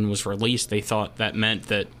Peterman was released, they thought that meant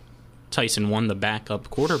that Tyson won the backup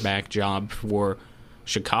quarterback job for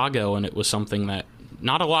Chicago, and it was something that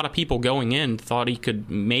not a lot of people going in thought he could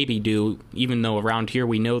maybe do, even though around here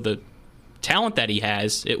we know the talent that he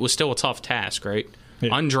has. It was still a tough task, right? Yeah.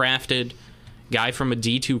 Undrafted guy from a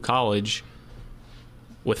D2 college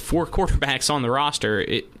with 4 quarterbacks on the roster.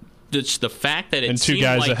 It's the fact that it and 2 seemed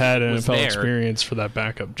guys like that had was NFL there experience for that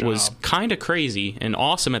backup job was kind of crazy and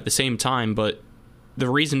awesome at the same time, but the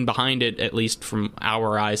reason behind it, at least from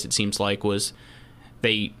our eyes, it seems like, was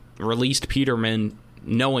they released Peterman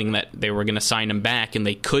knowing that they were going to sign him back, and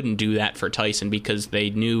they couldn't do that for Tyson because they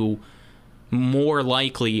knew more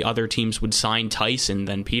likely other teams would sign Tyson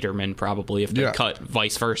than Peterman probably if they cut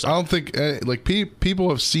vice versa. I don't think people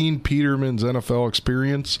have seen Peterman's NFL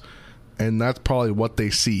experience, and that's probably what they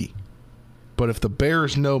see. But if the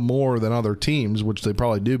Bears know more than other teams, which they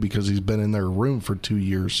probably do because he's been in their room for 2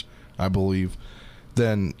 years, I believe,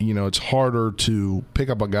 then it's harder to pick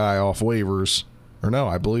up a guy off waivers. Or no,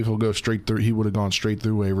 I believe he'll go straight through. He would have gone straight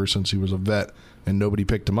through waivers since he was a vet and nobody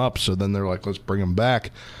picked him up. So then they're like, let's bring him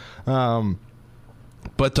back.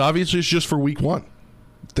 But obviously it's just for week 1.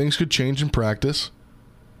 Things could change in practice.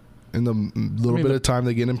 In the little bit of time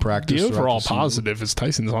they get in practice. The overall positive is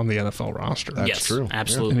Tyson's on the NFL roster. That's true.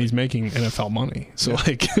 Absolutely. And he's making NFL money. So,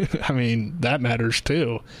 I mean, that matters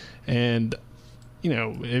too. And,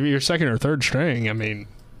 if you're second or third string,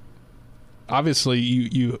 obviously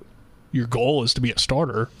your goal is to be a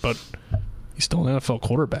starter, but he's still an NFL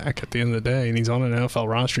quarterback at the end of the day, and he's on an NFL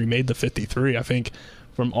roster. He made the 53. I think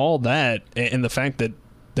from all that and the fact that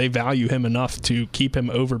they value him enough to keep him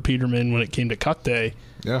over Peterman when it came to cut day,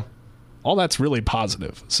 all that's really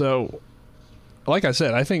positive. So, like I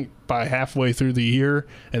said, I think by halfway through the year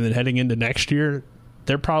and then heading into next year,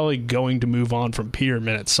 they're probably going to move on from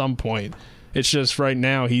Peterman at some point. It's just right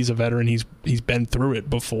now he's a veteran. He's been through it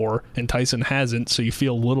before, and Tyson hasn't, so you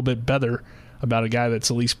feel a little bit better about a guy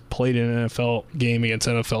that's at least played in an NFL game against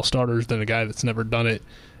NFL starters than a guy that's never done it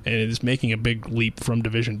and is making a big leap from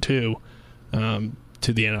Division II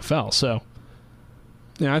to the NFL. So,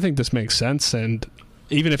 I think this makes sense, and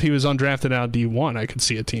even if he was undrafted out D1, I could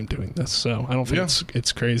see a team doing this. So I don't think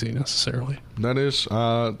it's crazy necessarily. That is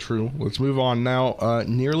true. Let's move on now.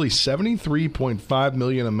 Nearly 73.5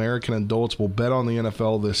 million American adults will bet on the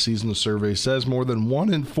NFL this season, the survey says. More than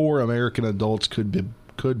 1 in 4 American adults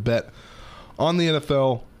could bet on the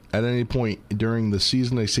NFL at any point during the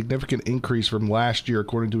season, a significant increase from last year,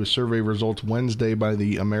 according to a survey results Wednesday by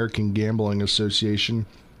the American Gambling Association.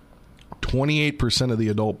 28% of the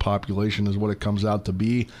adult population is what it comes out to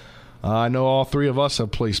be. I know all 3 of us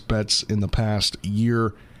have placed bets in the past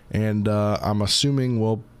year, and I'm assuming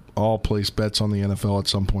we'll all place bets on the NFL at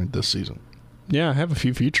some point this season. Yeah, I have a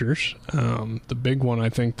few features. The big one I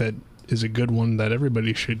think that is a good one that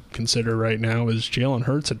everybody should consider right now is Jalen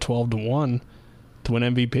Hurts at 12-1 to win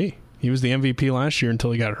MVP. He was the MVP last year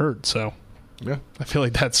until he got hurt, so I feel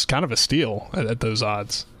like that's kind of a steal at those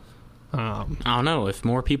odds. I don't know. If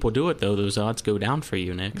more people do it, though, those odds go down for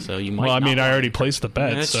you, Nick. So you might. Well, I already placed the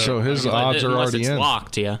bet, so his odds are already in.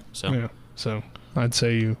 Locked, yeah. So I'd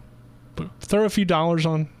say you throw a few dollars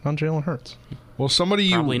on Jalen Hurts. Well, somebody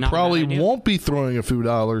you probably won't be throwing a few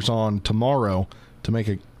dollars on tomorrow to make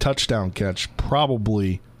a touchdown catch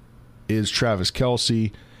probably is Travis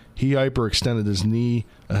Kelce. He hyperextended his knee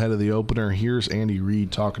ahead of the opener. Here's Andy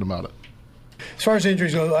Reid talking about it. As far as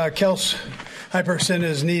injuries go, Kelce hyperextended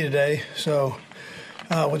his knee today, so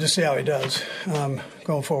we'll just see how he does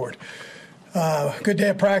going forward. Good day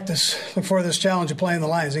of practice. Look forward to this challenge of playing the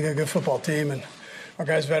Lions. They got a good football team, and our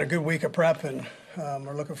guys have had a good week of prep, and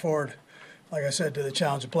we're looking forward, like I said, to the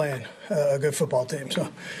challenge of playing a good football team. So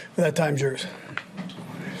that time's yours.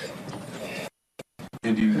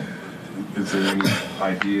 Andy, is there any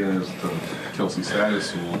idea as to Kelce's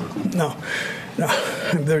status? No.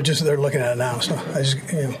 They're looking at it now, so I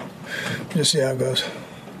just see how it goes.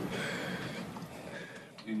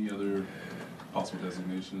 Any other possible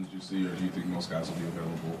designations you see, or do you think most guys will be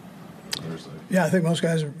available Thursday? Yeah, I think most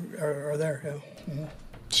guys are there. Yeah. Mm-hmm.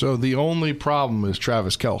 So the only problem is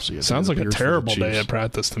Travis Kelce. Sounds like a terrible day of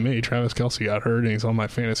practice to me. Travis Kelce got hurt, and he's on my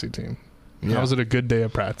fantasy team. Yeah. How was it a good day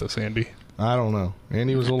of practice, Andy? I don't know.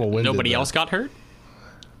 Andy was a little winded. Nobody else got hurt?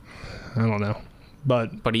 I don't know.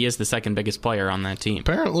 But he is the second biggest player on that team.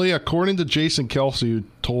 Apparently, according to Jason Kelce, who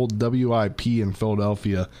told WIP in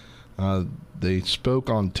Philadelphia, they spoke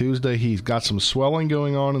on Tuesday. He's got some swelling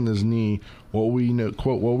going on in his knee. What we know,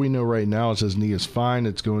 quote, what we know right now is his knee is fine.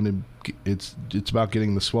 It's about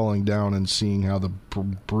getting the swelling down and seeing how the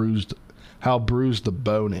bruised how bruised the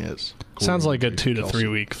bone is. Sounds like a 2 to 3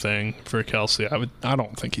 week thing for Kelsey. I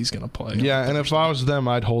don't think he's going to play. Yeah, and if I was them,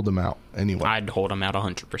 I'd hold him out anyway. I'd hold him out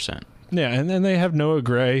 100%. Yeah, and then they have Noah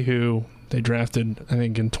Gray, who they drafted, I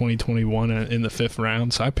think, in 2021 in the 5th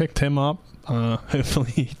round. So I picked him up.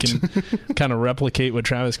 Hopefully he can kind of replicate what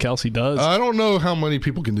Travis Kelsey does. I don't know how many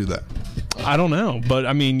people can do that. I don't know. But,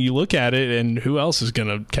 I mean, you look at it, and who else is going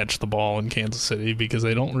to catch the ball in Kansas City? Because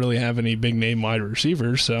they don't really have any big-name wide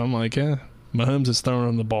receivers. So I'm like, Mahomes is throwing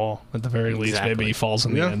him the ball at the very least. Maybe he falls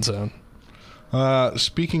in the end zone.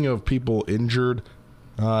 Speaking of people injured,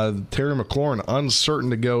 Terry McLaurin uncertain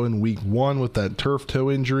to go in week 1 with that turf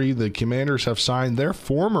toe injury. The Commanders have signed their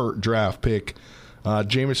former draft pick,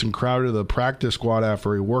 Jamison Crowder, to the practice squad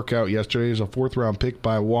after a workout yesterday. He's a 4th-round pick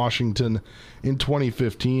by Washington in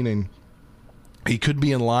 2015, and he could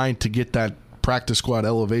be in line to get that practice squad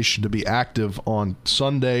elevation to be active on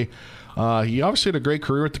Sunday. He obviously had a great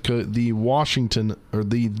career with the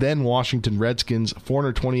then Washington Redskins.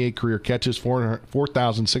 428 career catches,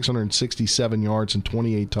 4,667 yards, and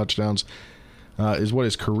 28 touchdowns is what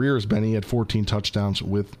his career has been. He had 14 touchdowns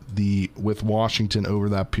with Washington over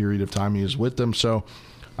that period of time he was with them. So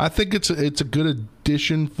I think it's a good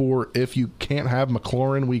addition for if you can't have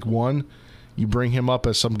McLaurin week 1, you bring him up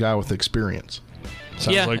as some guy with experience.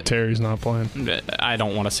 Sounds like Terry's not playing. I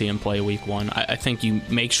don't want to see him play week 1. I think you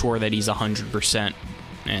make sure that he's 100%,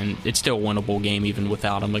 and it's still a winnable game even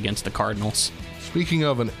without him against the Cardinals. Speaking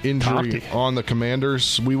of an injury on the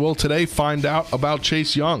Commanders, we will today find out about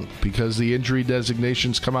Chase Young because the injury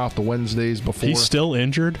designations come out the Wednesdays before. He's still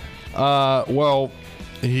injured? Well,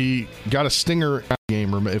 he got a stinger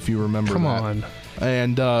game, if you remember that. Come on.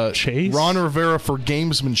 And Chase? Ron Rivera, for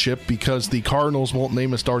gamesmanship, because the Cardinals won't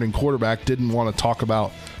name a starting quarterback, didn't want to talk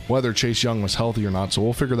about whether Chase Young was healthy or not. So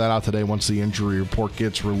we'll figure that out today once the injury report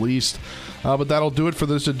gets released. But that'll do it for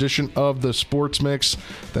this edition of the Sports Mix.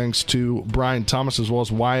 Thanks to Brian Thomas as well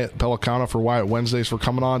as Wyatt Pellicano for Wyatt Wednesdays for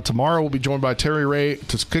coming on. Tomorrow we'll be joined by Terry Ray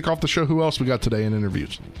to kick off the show. Who else we got today in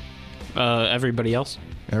interviews? Everybody else.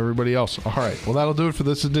 Everybody else. All right. Well, that'll do it for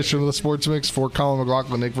this edition of the Sports Mix. For Colin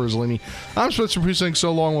McLaughlin, Nick Verzolini, I'm Spencer Pugh saying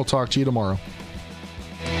so long. We'll talk to you tomorrow.